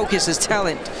show and showcase his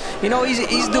talent.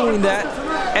 He's doing that,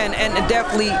 and it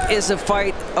definitely is a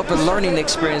fight of a learning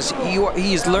experience.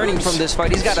 He's learning from this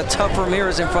fight. He's got a tough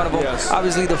Ramirez in front of him. Yes.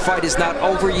 Obviously, the fight is not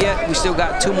over yet. We still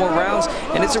got 2 more rounds,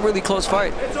 and it's a really close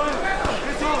fight.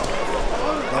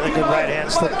 Another good right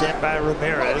hand slipped in by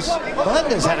Ramirez.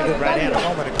 Melendez had a good right hand a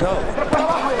moment ago.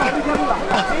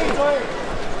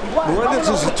 Melendez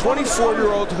is a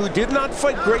 24-year-old who did not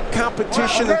fight great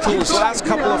competition until his last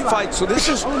couple of fights. So this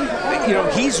is,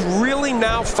 he's really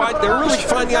now they're really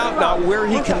finding out now where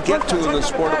he can get to in the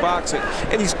sport of boxing.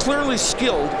 And he's clearly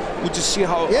skilled. We'll just see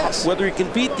whether he can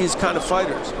beat these kind of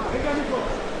fighters.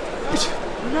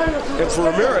 And for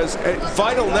Ramirez,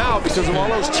 vital now because of all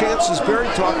those chances Barry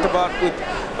talked about with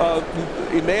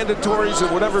mandatories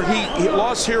and whatever he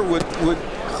lost here would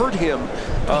hurt him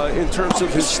in terms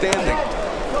of his standing.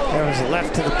 There was a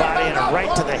left to the body and a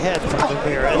right to the head from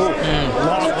Ramirez.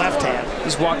 Long left hand.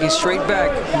 He's walking straight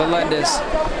back, Melendez,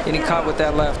 getting caught with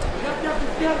that left.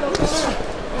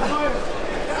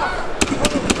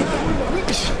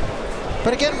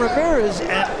 But again, Ramirez,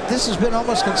 and this has been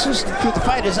almost consistent through the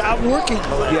fight, is outworking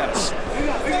Melendez. Yes.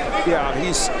 Yeah,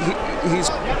 he's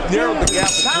narrowed the gap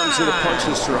in terms of the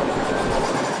punches thrown.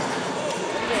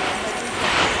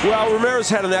 Well, Ramirez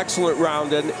had an excellent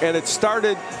round, and it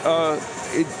started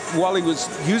while he was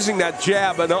using that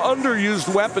jab, an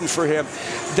underused weapon for him.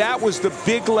 That was the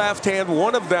big left hand,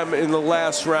 one of them in the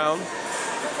last round.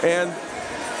 And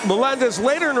Melendez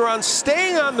later in the round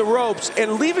staying on the ropes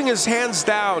and leaving his hands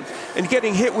down and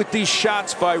getting hit with these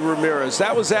shots by Ramirez.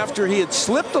 That was after he had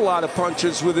slipped a lot of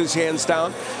punches with his hands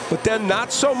down, but then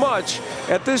not so much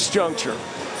at this juncture.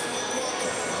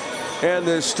 And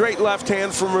the straight left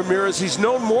hand from Ramirez. He's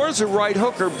known more as a right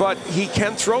hooker, but he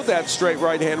can throw that straight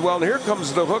right hand well. And here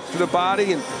comes the hook to the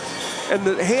body, and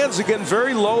the hands again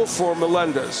very low for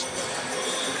Melendez.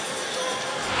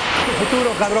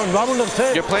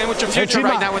 You're playing with your future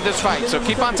right now in this fight, so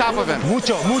keep on top of him. Let's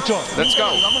go.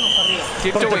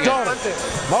 Keep doing it.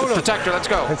 Protector, let's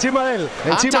go. On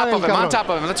top of him, on top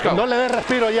of him, let's go. Don't let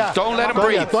him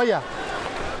breathe.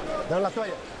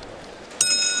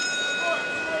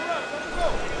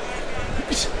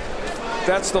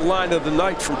 That's the line of the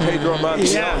night from Pedro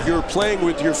Montiel. Yeah. You're playing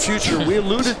with your future. We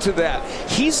alluded to that.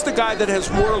 He's the guy that has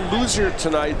more loser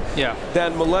tonight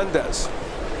than Melendez.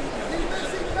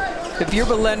 If you're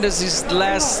Melendez, these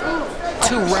last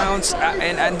 2 rounds,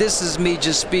 and this is me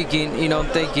just speaking, you know,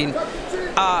 thinking,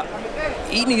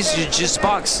 he needs to just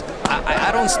box.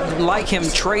 I don't like him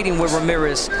trading with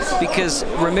Ramirez because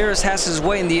Ramirez has his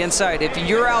way in the inside. If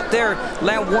you're out there,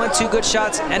 land 1, 2 good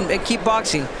shots and keep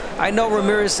boxing. I know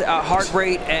Ramirez heart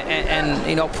rate and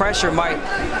you know, pressure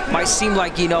might seem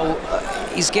like, you know,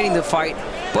 he's getting the fight,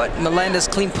 but Melendez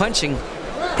clean punching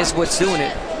is what's doing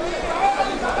it.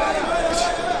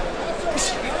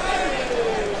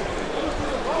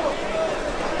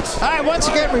 All right, once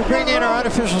again, we bring in our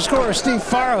unofficial scorer, Steve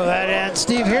Faro. And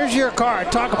Steve, here's your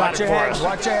card. Talk about it for us.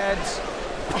 Watch your heads.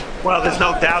 Well, there's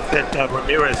no doubt that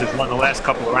Ramirez has won the last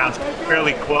couple of rounds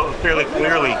fairly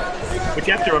clearly. What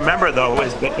you have to remember, though,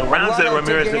 is that the rounds that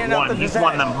Ramirez has won, he's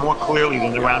won them more clearly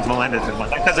than the rounds Melendez has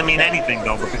won. That doesn't mean anything,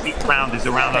 though, because each round is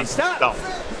a round on itself.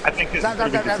 I think this is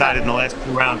going to be decided in the last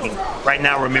 2 rounds, and right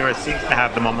now Ramirez seems to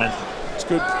have the momentum. It's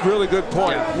good, really good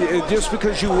point. Yeah. Just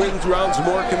because you win rounds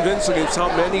more convincing, it's how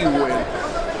many you win,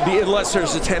 unless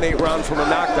there's a 10-8 round from a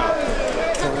knockdown.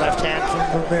 The left hand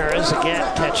from Ramirez again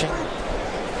catching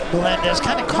Melendez,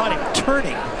 kind of caught him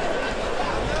turning.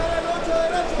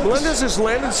 Melendez has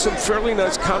landed some fairly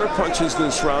nice counter punches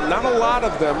this round. Not a lot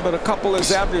of them, but a couple,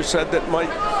 as Abner said, that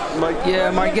might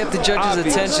get the judge's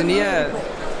attention.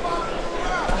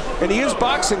 And he is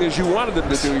boxing as you wanted him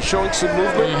to do. He's showing some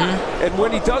movement, and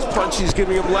when he does punch, he's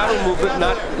giving him lateral movement,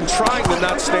 and trying to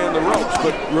not stay on the ropes.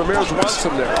 But Ramirez wants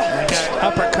him there.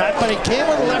 Uppercut, but he came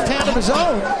with a left hand of his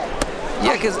own.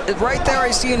 Yeah, because right there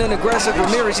I see an aggressive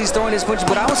Ramirez. He's throwing his punches,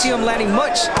 but I don't see him landing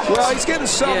much. Well, he's getting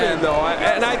some in, though.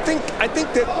 And I think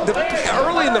that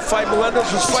early in the fight,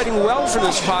 Melendez was fighting well for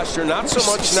this posture, not so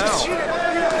much now.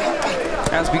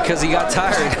 That's because he got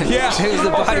tired. Yeah,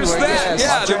 the body work.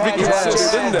 Yeah, they're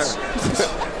in there,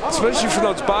 especially for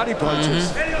those body punches.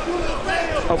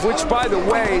 Of which, by the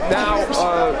way, now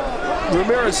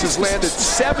Ramirez has landed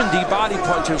 70 body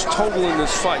punches total in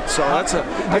this fight. So that's a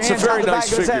very nice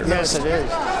figure. Yes, it is.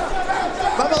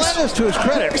 But Melendez, to his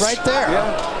credit, right there.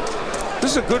 Yeah.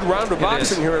 This is a good round of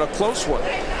boxing here and a close one.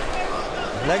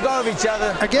 Let go of each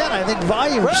other. Again, I think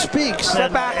volume speaks,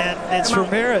 and it's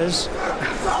Ramirez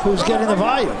who's getting the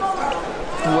volume.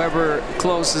 Whoever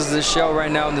closes the show right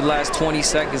now in the last 20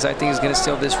 seconds, I think is going to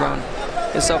steal this round.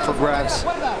 It's up for grabs.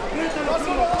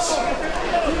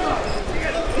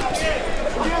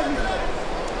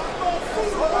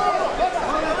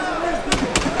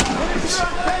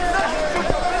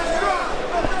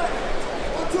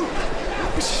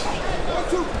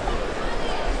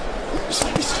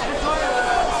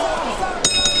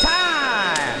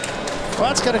 Well,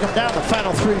 it's going to come down to the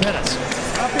final 3 minutes.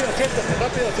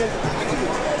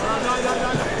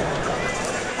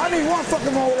 I need one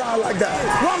fucking more round like that.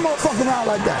 One more fucking round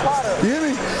like that. You hear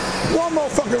me? One more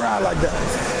fucking round like that.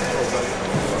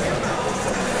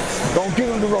 Don't give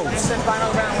him the ropes.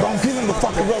 Don't give him the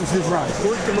fucking ropes this round.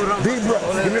 Deep breath.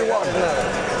 Give me the water.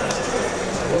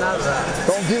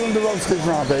 Don't give him the ropes this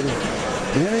round, baby.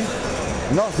 You hear me?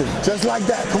 Nothing. Just like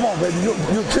that. Come on, baby. You're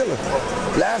a killer.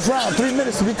 Last round. 3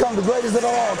 minutes to become the greatest of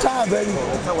all time, baby.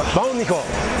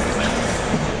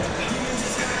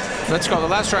 Let's go, the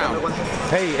last round.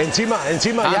 Hey, encima.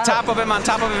 On top of him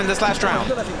in this last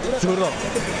round. Zurdo.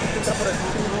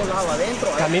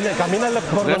 Camínale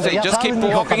por Let's donde say, ya just keep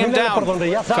sabe, walking him camínale down. por donde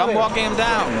ya sabe. Come walking him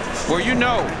down, where you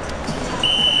know.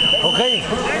 Ok,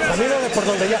 camínale por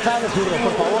donde ya sabe, Zurdo,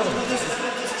 por favor.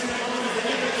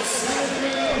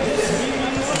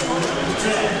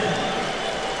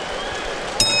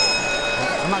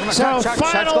 So,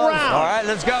 final round. All right,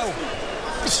 let's go.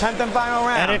 10th and final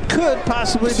round. And it could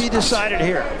possibly be decided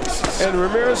here. And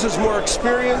Ramirez is more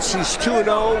experienced. He's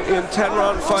 2-0 in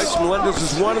 10-round fights. Melendez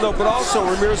is 1-0, but also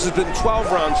Ramirez has been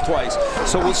 12 rounds twice.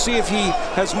 So we'll see if he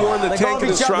has more in the tank in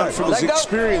this round from his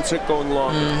experience at going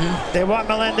longer. They want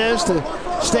Melendez to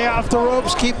stay off the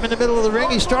ropes, keep him in the middle of the ring.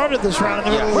 He started this round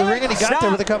in the middle of the ring, and he got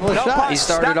there with a couple of shots. He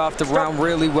started off the round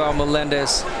really well,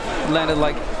 Melendez. Landed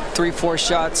like 3-4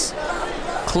 shots,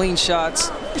 clean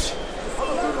shots,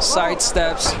 side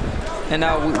steps, and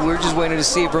now we're just waiting to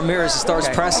see if Ramirez starts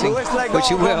pressing, which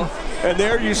he will. And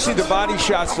there you see the body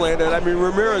shots landed. I mean,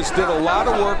 Ramirez did a lot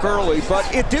of work early, but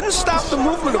it didn't stop the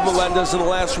movement of Melendez in the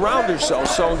last round or so.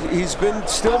 So he's been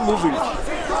still moving.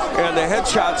 And the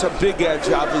headshot's a big edge,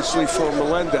 obviously, for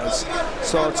Melendez.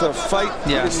 So it's a fight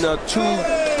in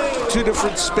two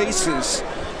different spaces.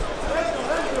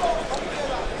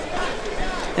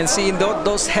 And seeing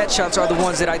those headshots are the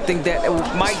ones that I think that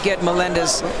might get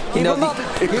Melendez, you know, the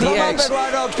edge.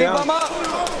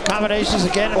 Combinations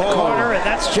again in the corner, and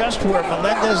that's just where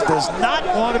Melendez does not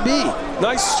want to be.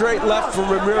 Nice straight left from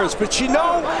Ramirez. But you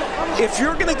know, if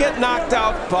you're going to get knocked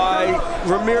out by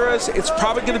Ramirez, it's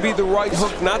probably going to be the right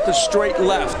hook, not the straight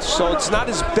left. So it's not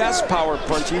his best power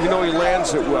punch, even though he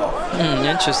lands it well.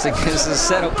 Interesting. This is a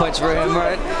setup punch for him,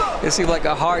 right? It seemed like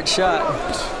a hard shot.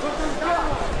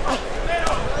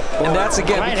 And that's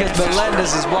again because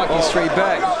Melendez is walking straight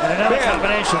back. And another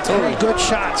combination, 3 good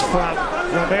shots from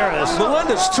Ramirez.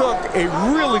 Melendez took a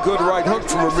really good right hook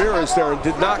from Ramirez there and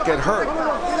did not get hurt.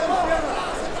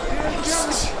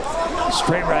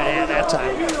 Straight right hand that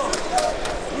time.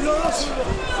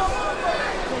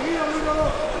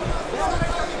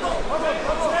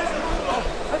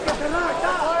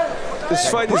 This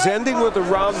fight is ending with a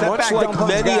round much like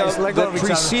many of that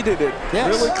preceded it. Yes.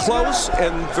 Really close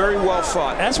and very well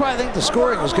fought. That's why I think the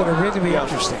scoring is going to really be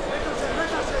interesting.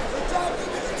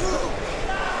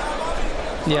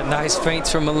 Yeah, nice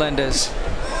feints from Melendez.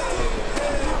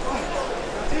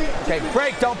 Okay,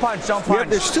 break, don't punch, don't punch. Yeah,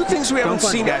 there's 2 things we haven't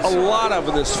seen a lot of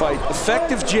in this fight.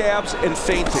 Effective jabs and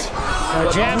feinting.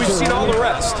 Jabs we've seen all the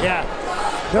rest. Yeah,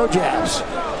 no jabs.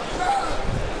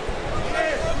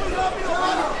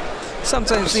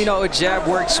 Sometimes, you know, a jab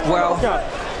works well.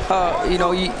 You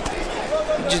know,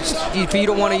 if you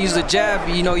don't want to use the jab,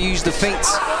 you know, you use the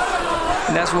feints.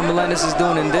 And that's what Melendez is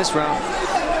doing in this round.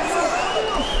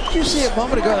 Did you see a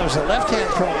moment ago, there was a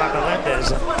left-hand throw by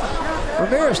Melendez.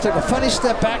 Ramirez took a funny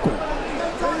step backward.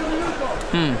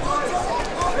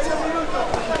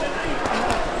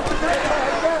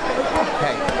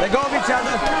 Okay, they go of each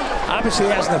other. Obviously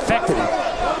hasn't affected him.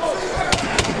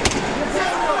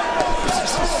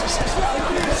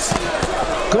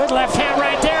 Good left hand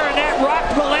right there, and that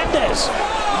rocked Melendez.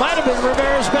 Might have been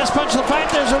Ramirez's best punch of the fight.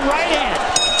 There's a right hand.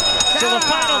 So the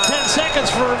final 10 seconds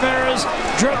for Ramirez,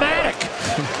 dramatic.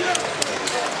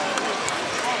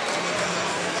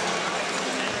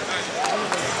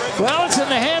 Well, it's in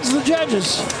the hands of the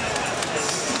judges.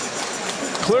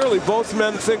 Clearly, both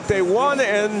men think they won,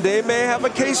 and they may have a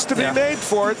case to be made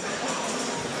for it.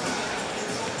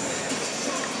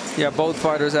 Yeah, both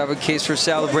fighters have a case for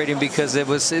celebrating because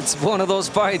it's one of those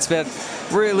fights, man.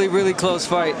 Really, really close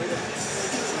fight.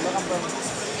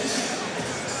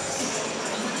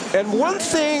 And one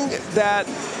thing that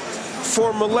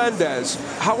for Melendez,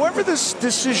 however this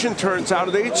decision turns out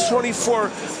at age 24,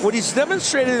 what he's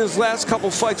demonstrated in his last couple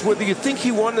fights, whether you think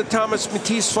he won the Thomas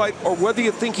Matisse fight or whether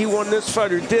you think he won this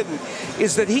fight or didn't,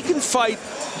 is that he can fight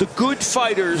the good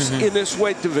fighters in this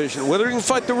weight division. Whether he can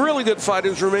fight the really good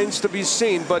fighters remains to be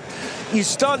seen, but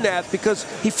he's done that because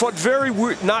he fought very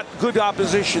not good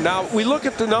opposition. Now, we look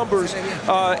at the numbers,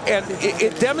 and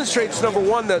it demonstrates, number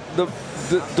one, that the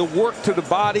work to the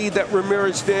body that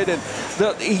Ramirez did, and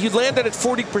he landed at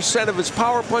 40% of his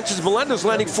power punches. Melendez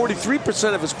landing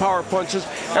 43% of his power punches,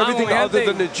 everything other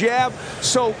than the jab.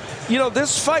 So, you know,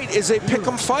 this fight is a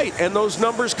pick-em fight, and those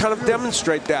numbers kind of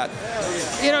demonstrate that.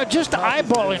 You know, just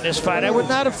eyeballing this fight, I would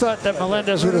not have thought that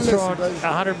Melendez would have thrown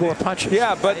 100 more punches.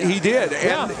 Yeah, but he did.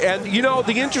 And you know,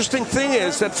 the interesting thing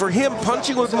is that for him,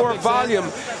 punching with more volume,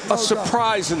 a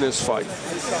surprise in this fight.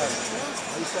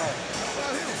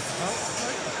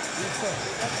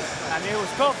 I mean, it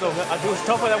was tough, though. It was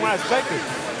tougher than what I expected.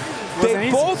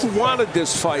 They both wanted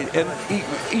this fight, and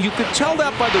you could tell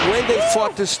that by the way they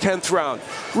fought this 10th round.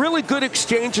 Really good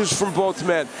exchanges from both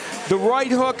men. The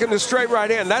right hook and the straight right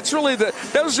hand.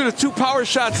 Those are the 2 power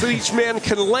shots that each man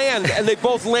can land, and they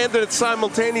both landed it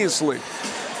simultaneously.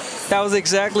 That was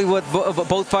exactly what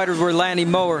both fighters were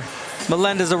landing more.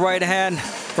 Melendez the right hand,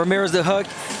 Ramirez the hook,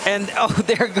 and oh,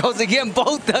 there goes again,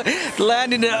 both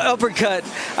landing an uppercut.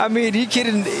 I mean, he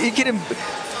couldn't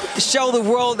show the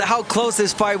world how close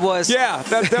this fight was. Yeah,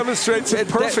 that demonstrates it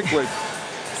perfectly.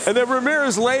 And then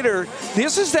Ramirez later,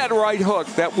 this is that right hook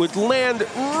that would land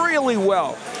really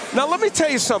well. Now let me tell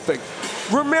you something.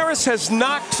 Ramirez has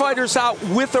knocked fighters out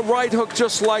with a right hook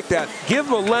just like that. Give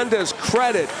Melendez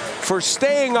credit for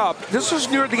staying up. This was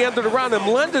near the end of the round, and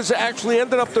Melendez actually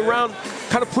ended up the round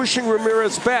kind of pushing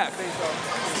Ramirez back.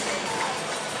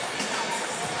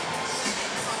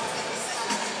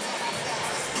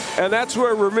 And that's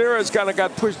where Ramirez kind of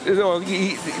got pushed. You know,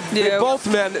 both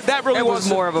men. That really was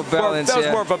more of a balance. That was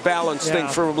more of a balance thing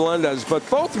for Melendez. But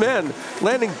both men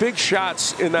landing big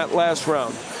shots in that last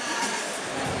round.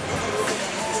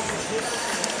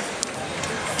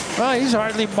 Well, he's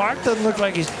hardly marked. Doesn't look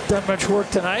like he's done much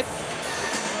work tonight.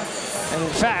 And in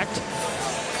fact,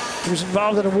 he was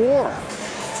involved in a war.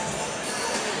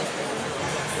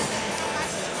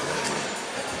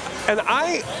 And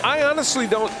I honestly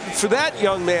don't, for that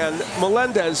young man,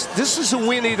 Melendez, this is a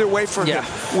win either way for him.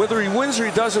 Whether he wins or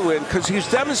he doesn't win, because he's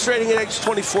demonstrating at age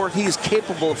 24 he is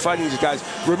capable of fighting these guys.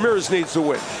 Ramirez needs to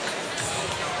win.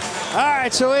 All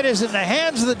right, so it is in the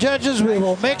hands of the judges. We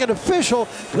will make it official.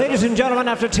 Ladies and gentlemen,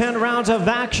 after 10 rounds of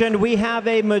action, we have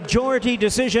a majority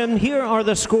decision. Here are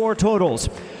the score totals.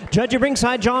 Judge at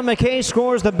ringside, John McKay,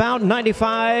 scores the bout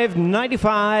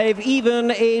 95-95,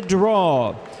 even a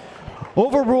draw.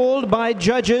 Overruled by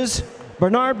judges,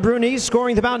 Bernard Bruni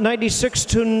scoring the bout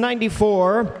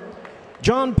 96-94.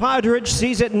 John Podridge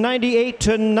sees it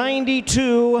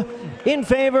 98-92 in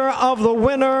favor of the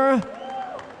winner,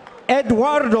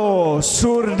 Eduardo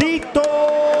Zurdito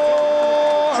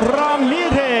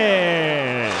Ramírez.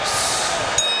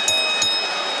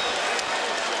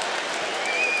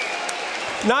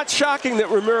 Not shocking that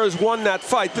Ramirez won that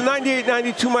fight. The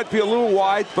 98-92 might be a little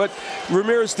wide, but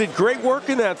Ramirez did great work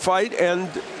in that fight, and,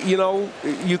 you know,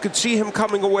 you could see him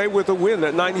coming away with a win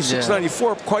at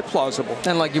 96-94, quite plausible.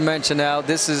 And like you mentioned, Al,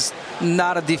 this is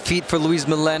not a defeat for Luis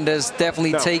Melendez.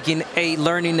 Definitely taking a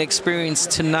learning experience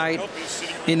tonight,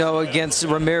 you know, against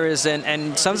Ramirez.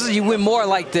 And sometimes you win more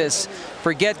like this.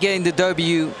 Forget getting the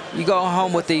W. You go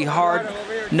home with a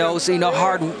hard-nosed, you know,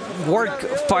 hard work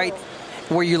fight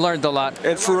where you learned a lot.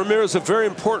 And for Ramirez, a very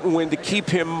important win to keep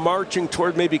him marching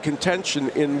toward maybe contention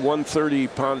in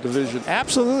 130-pound division.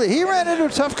 Absolutely. He ran into a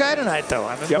tough guy tonight, though.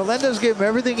 I mean, Melendez gave him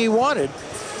everything he wanted.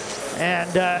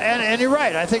 And you're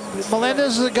right. I think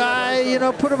Melendez is a guy, you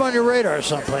know, put him on your radar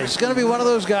someplace. He's going to be one of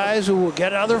those guys who will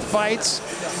get other fights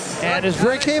and is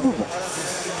very capable.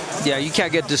 Yeah, you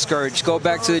can't get discouraged. Go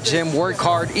back to the gym, work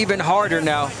hard, even harder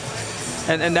now.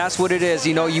 And that's what it is.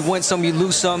 You know, you win some, you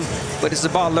lose some, but it's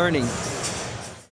about learning.